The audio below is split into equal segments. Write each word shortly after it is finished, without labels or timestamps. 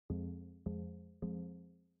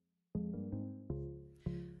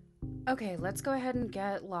Okay, let's go ahead and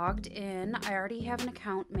get logged in. I already have an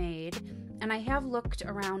account made, and I have looked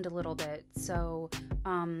around a little bit, so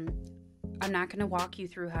I'm not going to walk you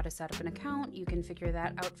through how to set up an account. You can figure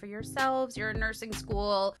that out for yourselves. You're in nursing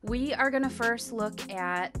school. We are going to first look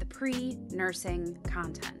at the pre-nursing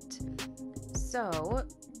content. So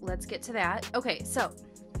let's get to that. Okay, so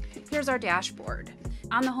here's our dashboard.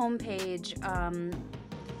 On the home page,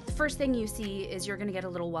 the first thing you see is you're going to get a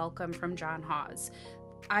little welcome from John Hawes.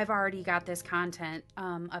 I've already got this content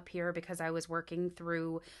up here because I was working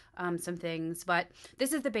through some things, but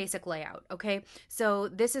this is the basic layout, okay? So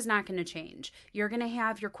this is not going to change. You're going to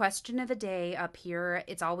have your question of the day up here.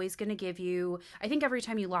 It's always going to give you, I think every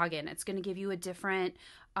time you log in, it's going to give you a different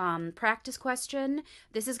practice question.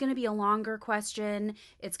 This is going to be a longer question.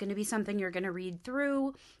 It's going to be something you're going to read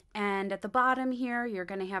through. And at the bottom here, you're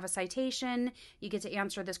going to have a citation. You get to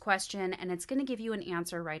answer this question, and it's going to give you an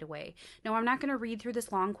answer right away. Now, I'm not going to read through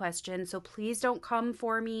this long question, so please don't come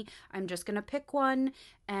for me. I'm just going to pick one,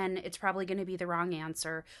 and it's probably going to be the wrong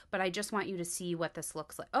answer. But I just want you to see what this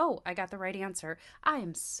looks like. Oh, I got the right answer. I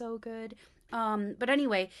am so good. But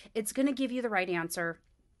anyway, it's going to give you the right answer,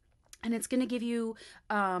 and it's going to give you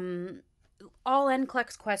all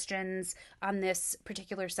NCLEX questions on this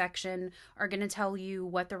particular section are going to tell you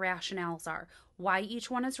what the rationales are, why each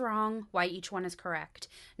one is wrong, why each one is correct.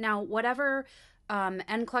 Now, whatever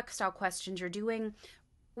NCLEX style questions you're doing,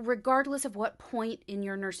 regardless of what point in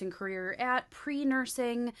your nursing career you're at,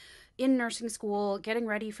 pre-nursing, in nursing school, getting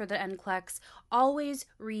ready for the NCLEX, always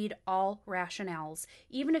read all rationales.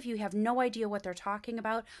 Even if you have no idea what they're talking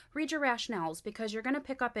about, read your rationales because you're going to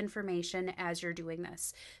pick up information as you're doing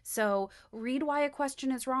this. So read why a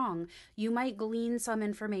question is wrong. You might glean some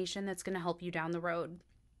information that's going to help you down the road.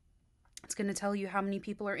 It's going to tell you how many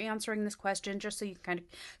people are answering this question just so you can kind of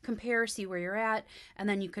compare, see where you're at, and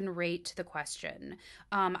then you can rate the question.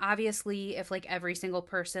 Obviously, if like every single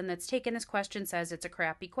person that's taken this question says it's a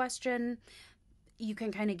crappy question, you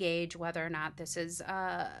can kind of gauge whether or not this is,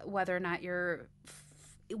 whether or not you're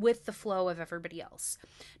with the flow of everybody else.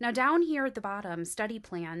 Now down here at the bottom, study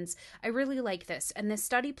plans, I really like this. And this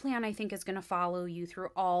study plan I think is going to follow you through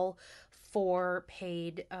all 4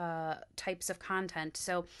 paid types of content.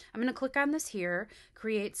 So I'm going to click on this here,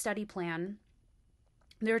 create study plan.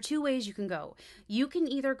 There are 2 ways you can go. You can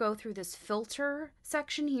either go through this filter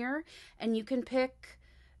section here and you can pick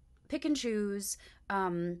and choose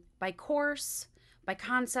by course, by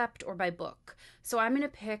concept, or by book. So I'm going to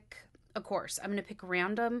pick a course. I'm going to pick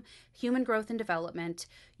random human growth and development.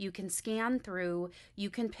 You can scan through, you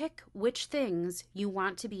can pick which things you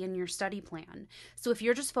want to be in your study plan. So if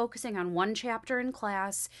you're just focusing on one chapter in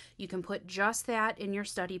class, you can put just that in your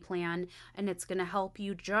study plan, and it's going to help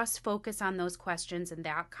you just focus on those questions and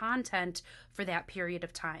that content for that period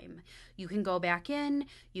of time. You can go back in,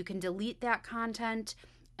 you can delete that content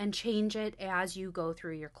and change it as you go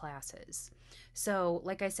through your classes. So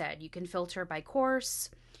like I said, you can filter by course,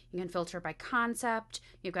 you can filter by concept.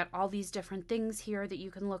 You've got all these different things here that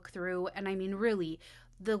you can look through. And I mean, really,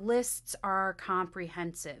 the lists are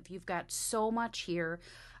comprehensive. You've got so much here.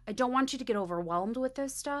 I don't want you to get overwhelmed with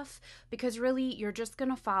this stuff because really you're just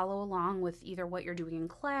going to follow along with either what you're doing in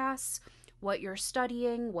class, what you're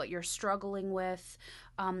studying, what you're struggling with.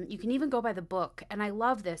 You can even go by the book. And I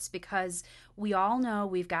love this because we all know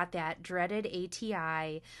we've got that dreaded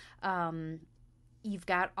ATI. You've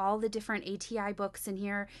got all the different ATI books in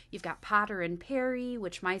here. You've got Potter and Perry,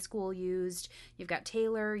 which my school used. You've got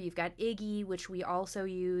Taylor. You've got Iggy, which we also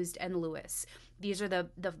used, and Lewis. These are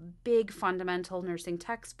the big fundamental nursing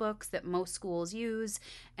textbooks that most schools use.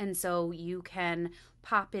 And so you can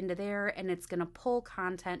pop into there and it's going to pull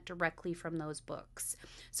content directly from those books.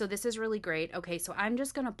 So this is really great. Okay, so I'm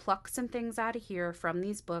just going to pluck some things out of here from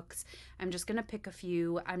these books. I'm just going to pick a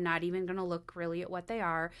few. I'm not even going to look really at what they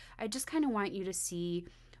are. I just kind of want you to see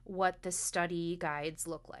what the study guides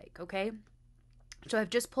look like, okay? So I've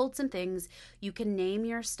just pulled some things. You can name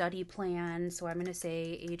your study plan. So I'm going to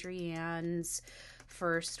say Adrianne's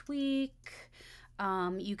first week.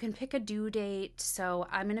 You can pick a due date. So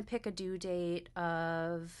I'm going to pick a due date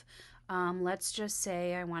of, let's just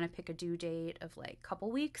say I want to pick a due date of like a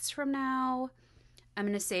couple weeks from now. I'm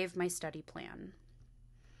going to save my study plan.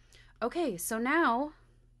 Okay, so now,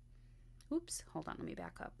 oops, hold on, let me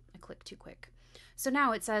back up. I clicked too quick. So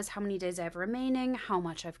now it says how many days I have remaining, how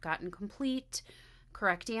much I've gotten complete,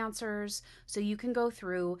 correct answers. So you can go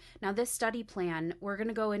through. Now this study plan, we're going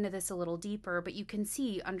to go into this a little deeper, but you can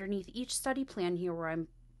see underneath each study plan here where I'm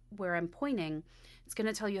where I'm pointing, it's going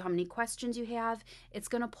to tell you how many questions you have. It's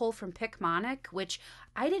going to pull from Picmonic, which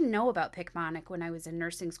I didn't know about Picmonic when I was in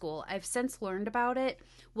nursing school. I've since learned about it.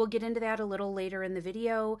 We'll get into that a little later in the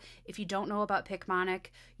video. If you don't know about Picmonic,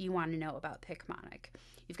 you want to know about Picmonic.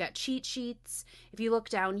 You've got cheat sheets. If you look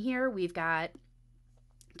down here, we've got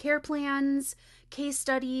care plans, case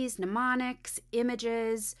studies, mnemonics,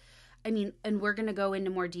 images. And we're going to go into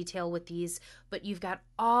more detail with these, but you've got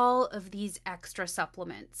all of these extra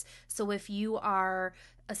supplements. So if you are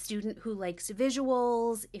a student who likes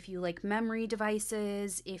visuals, if you like memory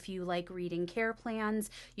devices, if you like reading care plans,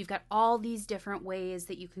 you've got all these different ways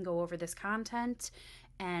that you can go over this content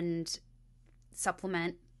and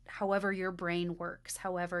supplement however your brain works,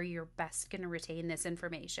 however you're best going to retain this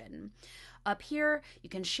information. Up here, you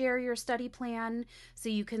can share your study plan. So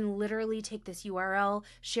you can literally take this URL,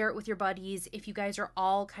 share it with your buddies if you guys are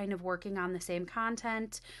all kind of working on the same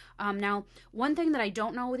content. Now, one thing that I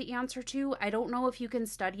don't know the answer to, I don't know if you can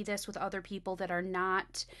study this with other people that are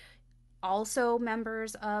not also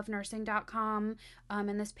members of nursing.com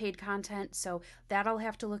and this paid content. So that I'll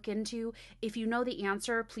have to look into. If you know the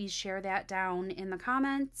answer, please share that down in the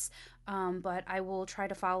comments. But I will try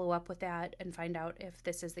to follow up with that and find out if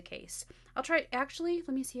this is the case. I'll try, actually,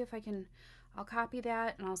 let me see if I can, I'll copy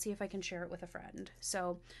that and I'll see if I can share it with a friend.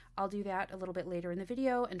 So I'll do that a little bit later in the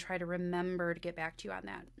video and try to remember to get back to you on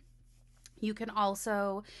that. You can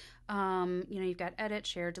also, you've got edit,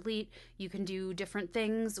 share, delete. You can do different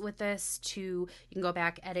things with this you can go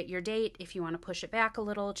back, edit your date. If you want to push it back a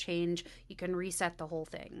little, change, you can reset the whole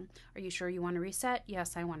thing. Are you sure you want to reset?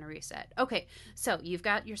 Yes, I want to reset. Okay, so you've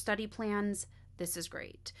got your study plans. This is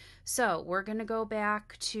great. So we're going to go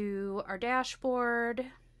back to our dashboard.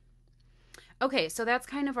 Okay, so that's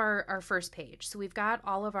kind of our first page. So we've got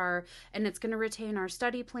all of and it's going to retain our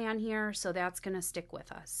study plan here, so that's going to stick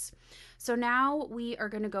with us. So now we are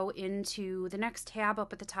going to go into the next tab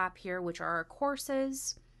up at the top here, which are our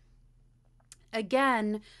courses.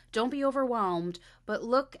 Again, don't be overwhelmed, but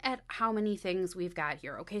look at how many things we've got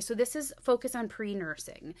here. Okay, so this is focus on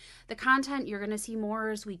pre-nursing. The content you're going to see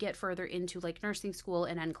more as we get further into like nursing school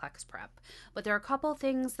and NCLEX prep. But there are a couple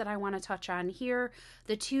things that I want to touch on here.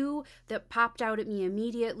 The two that popped out at me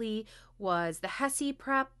immediately was the HESI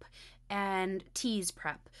prep and TEAS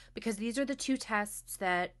prep, because these are the two tests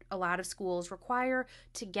that a lot of schools require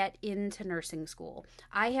to get into nursing school.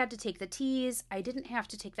 I had to take the TEAS. I didn't have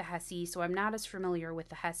to take the HESI, so I'm not as familiar with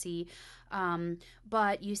the HESI.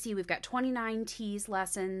 But you see we've got 29 TEAS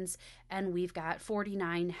lessons and we've got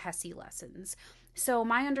 49 HESI lessons. So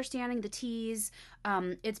my understanding, the TEAS,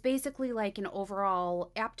 it's basically like an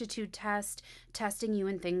overall aptitude test, testing you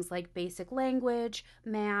in things like basic language,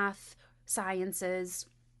 math, sciences.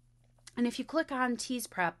 And if you click on TEAS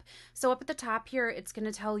prep, so up at the top here, it's going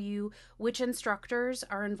to tell you which instructors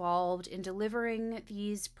are involved in delivering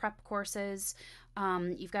these prep courses.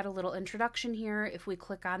 You've got a little introduction here. If we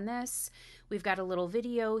click on this, we've got a little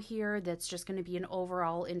video here that's just going to be an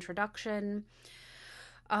overall introduction.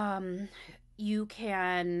 You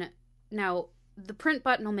can, now the print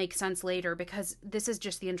button will make sense later because this is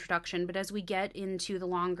just the introduction, but as we get into the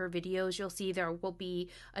longer videos, you'll see there will be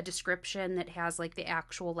a description that has like the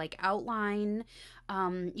actual like outline.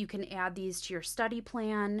 You can add these to your study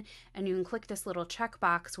plan and you can click this little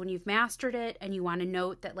checkbox when you've mastered it and you want to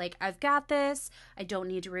note that like, I've got this, I don't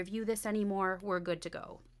need to review this anymore, we're good to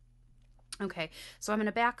go. Okay, so I'm going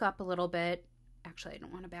to back up a little bit. Actually, I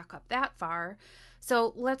don't want to back up that far.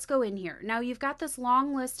 So let's go in here. Now you've got this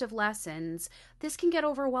long list of lessons. This can get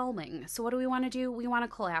overwhelming. So what do we want to do? We want to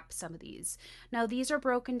collapse some of these. Now these are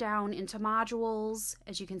broken down into modules.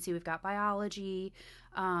 As you can see, we've got biology,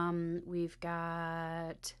 we've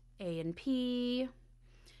got A&P,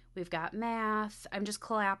 we've got math. I'm just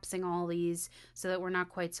collapsing all these so that we're not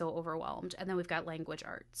quite so overwhelmed. And then we've got language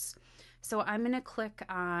arts. So I'm going to click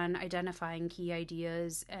on identifying key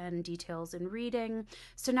ideas and details in reading.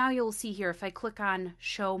 So now you'll see here, if I click on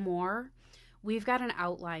show more, we've got an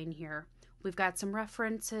outline here. We've got some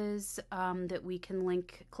references that we can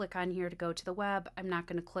click on here to go to the web. I'm not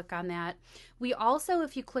going to click on that. We also,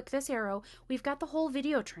 if you click this arrow, we've got the whole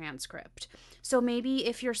video transcript. So maybe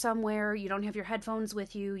if you're somewhere, you don't have your headphones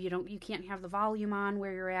with you, you can't have the volume on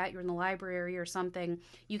where you're at, you're in the library or something,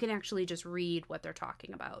 you can actually just read what they're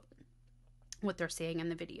talking about, what they're saying in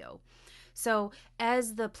the video. So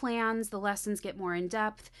as the plans, the lessons get more in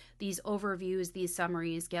depth, these overviews, these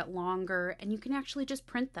summaries get longer, and you can actually just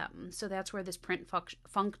print them. So that's where this print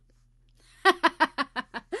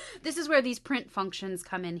this is where these print functions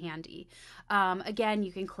come in handy. Again,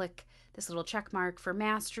 you can click this little check mark for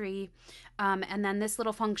mastery. And then this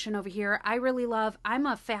little function over here, I really love. I'm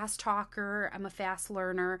a fast talker. I'm a fast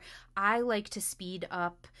learner. I like to speed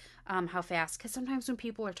up how fast, because sometimes when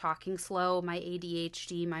people are talking slow, my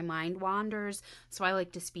ADHD, my mind wanders. So I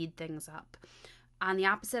like to speed things up. On the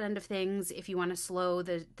opposite end of things, if you want to slow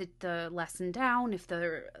the lesson down, if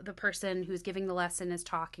the person who's giving the lesson is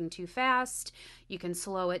talking too fast, you can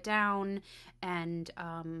slow it down and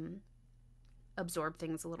absorb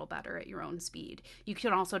things a little better at your own speed. You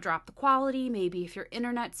can also drop the quality. Maybe if your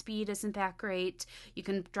internet speed isn't that great, you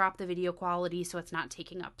can drop the video quality so it's not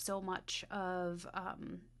taking up so much of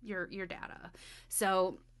your data.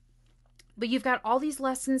 So, but you've got all these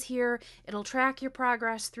lessons here. It'll track your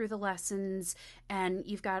progress through the lessons, and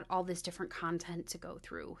you've got all this different content to go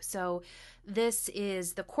through. So this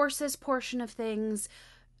is the courses portion of things.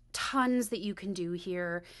 Tons that you can do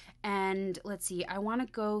here. And let's see, I want to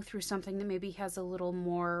go through something that maybe has a little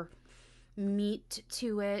more meat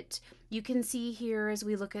to it. You can see here as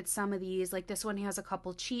we look at some of these, like this one has a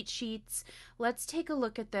couple cheat sheets. Let's take a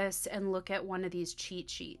look at this and look at one of these cheat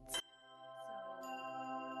sheets.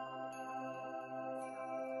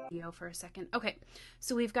 Video for a second. Okay,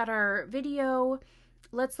 so we've got our video.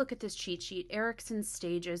 Let's look at this cheat sheet, Erickson's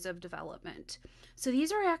Stages of Development. So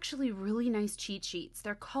these are actually really nice cheat sheets.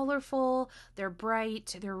 They're colorful, they're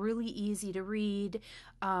bright, they're really easy to read.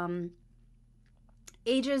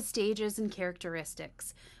 Ages, stages, and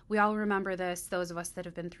characteristics. We all remember this, those of us that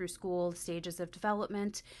have been through school, stages of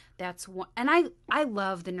development. That's one, and I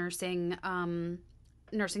love the nursing.com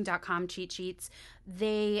cheat sheets.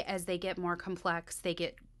 As they get more complex, they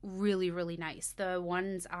get really, really nice. The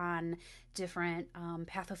ones on different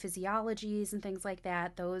pathophysiologies and things like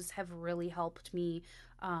that, those have really helped me.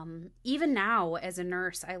 Even now as a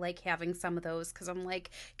nurse, I like having some of those because I'm like,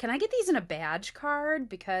 can I get these in a badge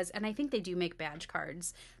card? And I think they do make badge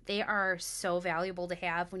cards. They are so valuable to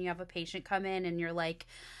have when you have a patient come in and you're like,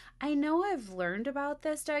 I know I've learned about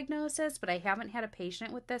this diagnosis, but I haven't had a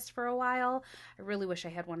patient with this for a while. I really wish I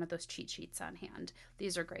had one of those cheat sheets on hand.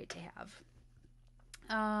 These are great to have.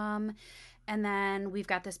 And then we've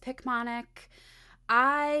got this Picmonic.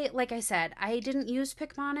 Like I said, I didn't use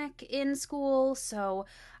Picmonic in school, so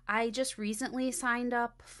I just recently signed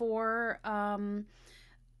up for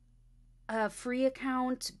a free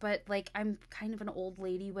account, but like I'm kind of an old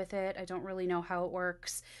lady with it. I don't really know how it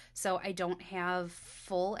works, so I don't have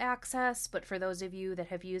full access, but for those of you that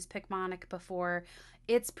have used Picmonic before,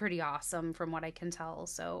 it's pretty awesome from what I can tell.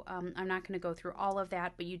 So I'm not going to go through all of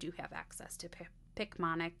that, but you do have access to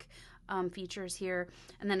Picmonic features here.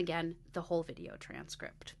 And then again, the whole video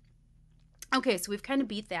transcript. Okay, so we've kind of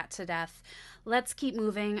beat that to death. Let's keep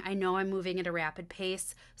moving. I know I'm moving at a rapid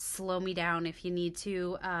pace. Slow me down if you need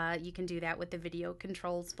to. You can do that with the video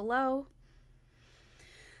controls below.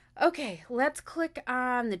 Okay, let's click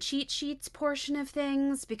on the cheat sheets portion of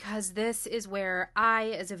things because this is where I,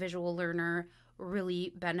 as a visual learner,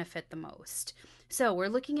 really benefit the most. So we're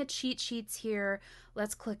looking at cheat sheets here.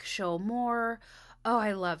 Let's click show more. Oh,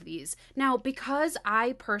 I love these. Now, because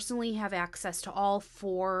I personally have access to all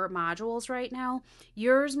 4 modules right now,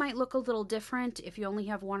 yours might look a little different if you only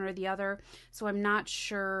have one or the other. So I'm not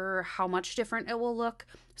sure how much different it will look.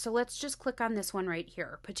 So let's just click on this one right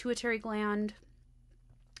here, pituitary gland.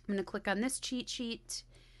 I'm going to click on this cheat sheet.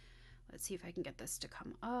 Let's see if I can get this to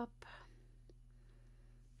come up.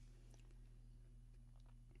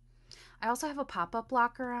 I also have a pop-up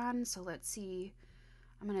blocker on, so let's see.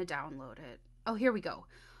 I'm going to download it. Oh, here we go.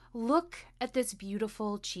 Look at this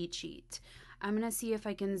beautiful cheat sheet. I'm going to see if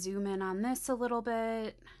I can zoom in on this a little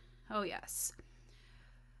bit. Oh, yes.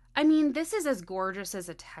 I mean, this is as gorgeous as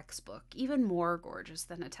a textbook, even more gorgeous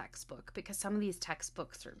than a textbook, because some of these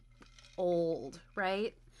textbooks are old,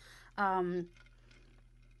 right? I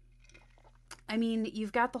mean,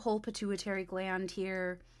 you've got the whole pituitary gland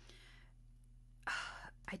here.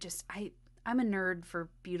 I'm a nerd for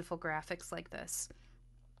beautiful graphics like this.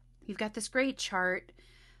 You've got this great chart,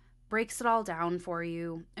 breaks it all down for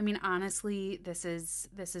you. I mean, honestly, this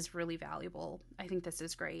is really valuable. I think this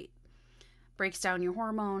is great. Breaks down your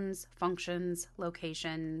hormones, functions,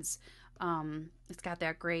 locations. It's got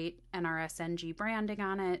that great NRSNG branding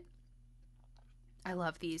on it. I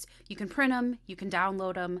love these. You can print them, you can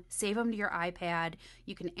download them, save them to your iPad,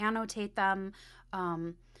 you can annotate them.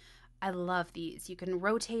 I love these. You can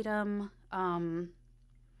rotate them.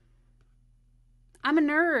 I'm a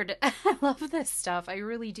nerd. I love this stuff. I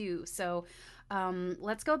really do. So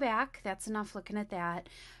let's go back. That's enough looking at that.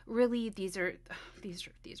 Really, these are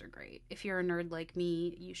great. If you're a nerd like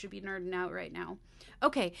me, you should be nerding out right now.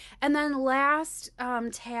 Okay, and then last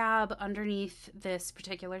tab underneath this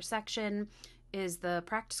particular section, is the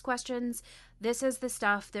practice questions. This is the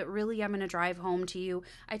stuff that really I'm going to drive home to you.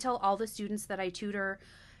 I tell all the students that I tutor,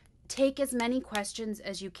 take as many questions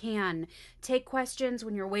as you can. Take questions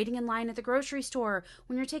when you're waiting in line at the grocery store,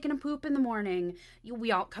 when you're taking a poop in the morning.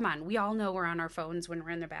 We all know we're on our phones when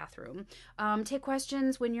we're in the bathroom. Take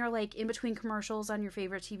questions when you're like in between commercials on your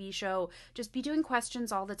favorite TV show. Just be doing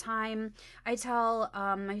questions all the time. I tell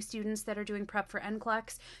my students that are doing prep for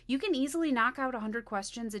NCLEX, you can easily knock out 100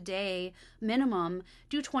 questions a day minimum.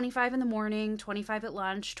 Do 25 in the morning, 25 at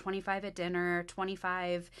lunch, 25 at dinner,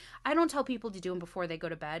 25. I don't tell people to do them before they go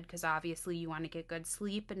to bed because obviously you want to get good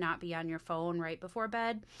sleep and not be on your phone right before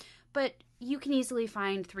bed. But you can easily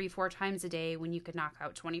find 3-4 times a day when you can knock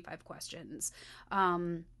out 25 questions.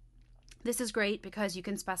 This is great because you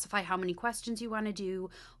can specify how many questions you want to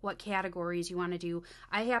do, what categories you want to do.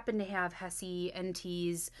 I happen to have HESI and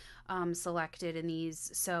TEAS selected in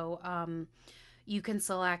these, so you can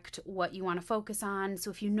select what you want to focus on.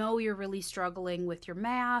 So if you know you're really struggling with your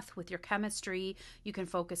math, with your chemistry, you can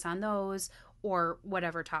focus on those, or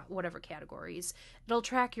whatever categories. It'll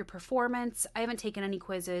track your performance. I haven't taken any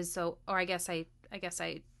quizzes, or I guess I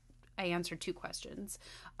answered 2 questions.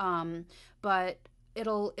 But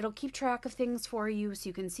it'll keep track of things for you so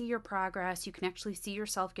you can see your progress. You can actually see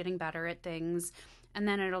yourself getting better at things. And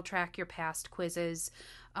then it'll track your past quizzes.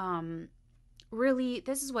 Really,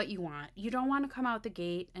 this is what you want. You don't want to come out the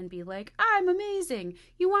gate and be like, I'm amazing.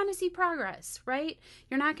 You want to see progress, right?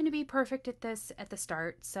 You're not going to be perfect at this at the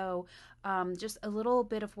start. So just a little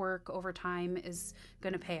bit of work over time is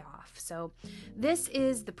going to pay off. So this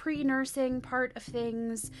is the pre-nursing part of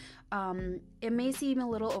things. It may seem a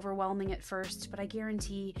little overwhelming at first, but I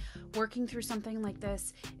guarantee working through something like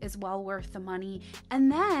this is well worth the money.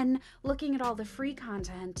 And then looking at all the free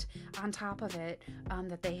content on top of it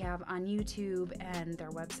that they have on YouTube and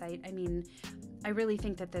their website. I mean, I really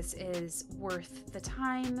think that this is worth the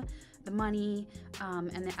time, the money,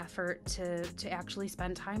 and the effort to actually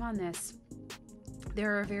spend time on this.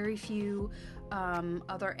 There are very few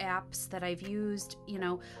other apps that I've used.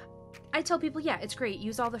 I tell people, yeah, it's great.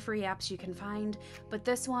 Use all the free apps you can find. But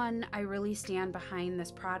this one, I really stand behind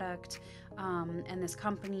this product and this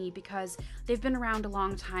company because they've been around a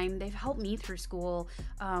long time. They've helped me through school.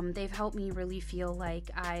 They've helped me really feel like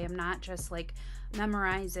I am not just like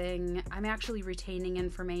memorizing. I'm actually retaining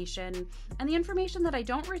information. And the information that I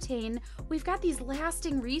don't retain, we've got these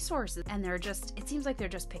lasting resources and it seems like they're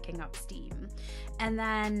just picking up steam. And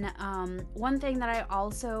then one thing that I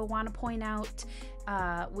also want to point out,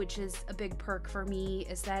 which is a big perk for me,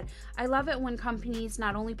 is that I love it when companies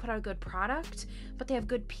not only put out a good product, but they have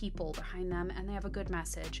good people behind them and they have a good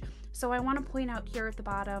message. So I want to point out here at the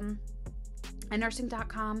bottom,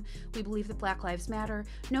 NRSNG.com, we believe that Black Lives Matter,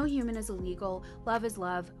 no human is illegal, love is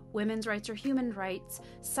love, women's rights are human rights,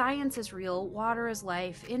 science is real, water is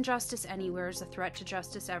life, injustice anywhere is a threat to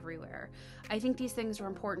justice everywhere. I think these things are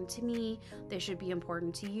important to me, they should be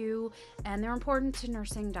important to you, and they're important to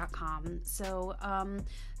NRSNG.com. So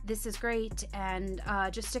this is great, and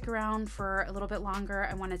just stick around for a little bit longer.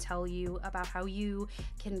 I want to tell you about how you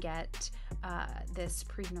can get this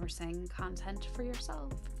pre-nursing content for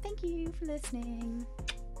yourself. Thank you for listening.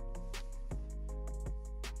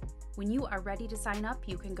 When you are ready to sign up,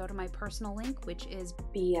 you can go to my personal link, which is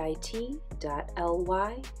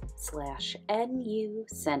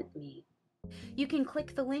bit.ly/NUSentMe. You can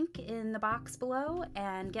click the link in the box below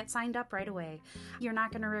and get signed up right away. You're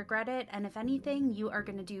not going to regret it, and if anything, you are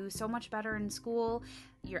going to do so much better in school,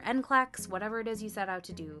 your NCLEX, whatever it is you set out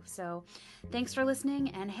to do. So thanks for listening,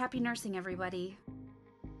 and happy nursing, everybody.